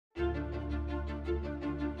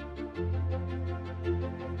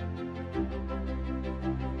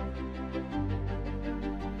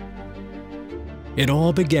It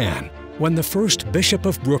all began when the first Bishop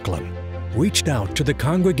of Brooklyn reached out to the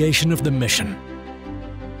congregation of the mission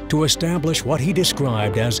to establish what he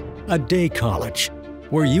described as a day college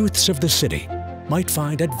where youths of the city might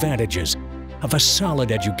find advantages of a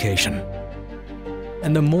solid education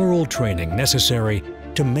and the moral training necessary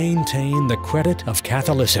to maintain the credit of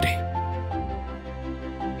Catholicity.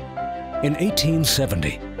 In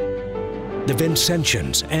 1870, the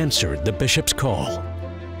Vincentians answered the bishop's call.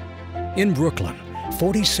 In Brooklyn,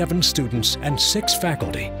 47 students and 6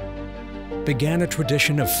 faculty began a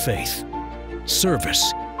tradition of faith,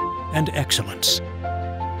 service, and excellence,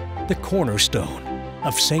 the cornerstone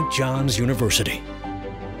of St. John's University.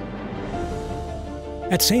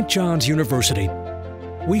 At St. John's University,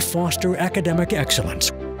 we foster academic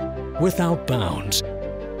excellence without bounds.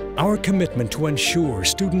 Our commitment to ensure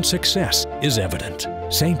student success is evident.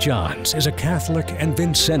 St. John's is a Catholic and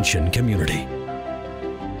Vincentian community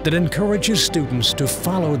that encourages students to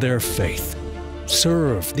follow their faith,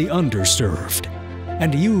 serve the underserved,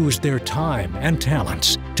 and use their time and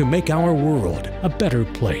talents to make our world a better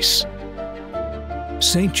place.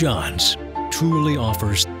 St. John's truly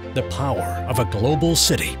offers the power of a global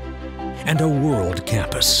city and a world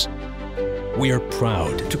campus. We are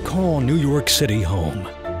proud to call New York City home.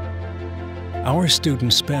 Our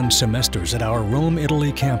students spend semesters at our Rome,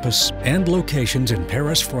 Italy campus and locations in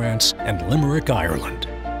Paris, France, and Limerick, Ireland.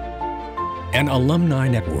 An alumni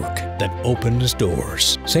network that opens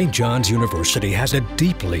doors. St. John's University has a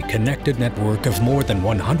deeply connected network of more than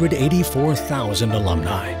 184,000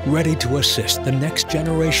 alumni, ready to assist the next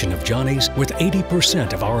generation of Johnnies, with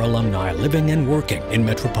 80% of our alumni living and working in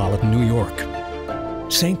Metropolitan New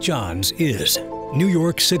York. St. John's is New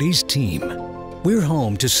York City's team. We're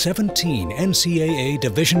home to 17 NCAA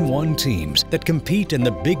Division I teams that compete in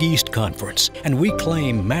the Big East Conference, and we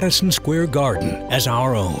claim Madison Square Garden as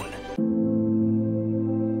our own.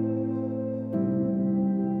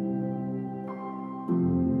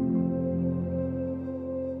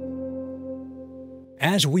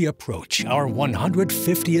 As we approach our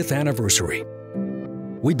 150th anniversary,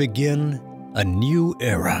 we begin a new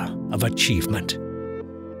era of achievement.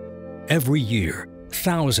 Every year,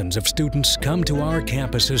 thousands of students come to our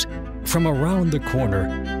campuses from around the corner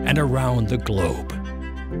and around the globe.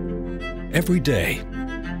 Every day,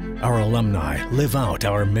 our alumni live out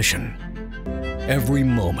our mission. Every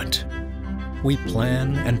moment, we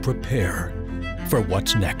plan and prepare for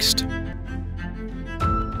what's next.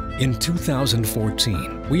 In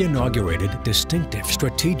 2014, we inaugurated distinctive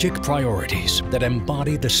strategic priorities that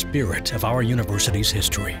embody the spirit of our university's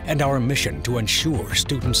history and our mission to ensure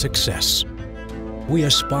student success. We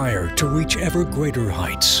aspire to reach ever greater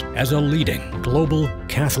heights as a leading global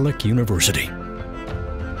Catholic university.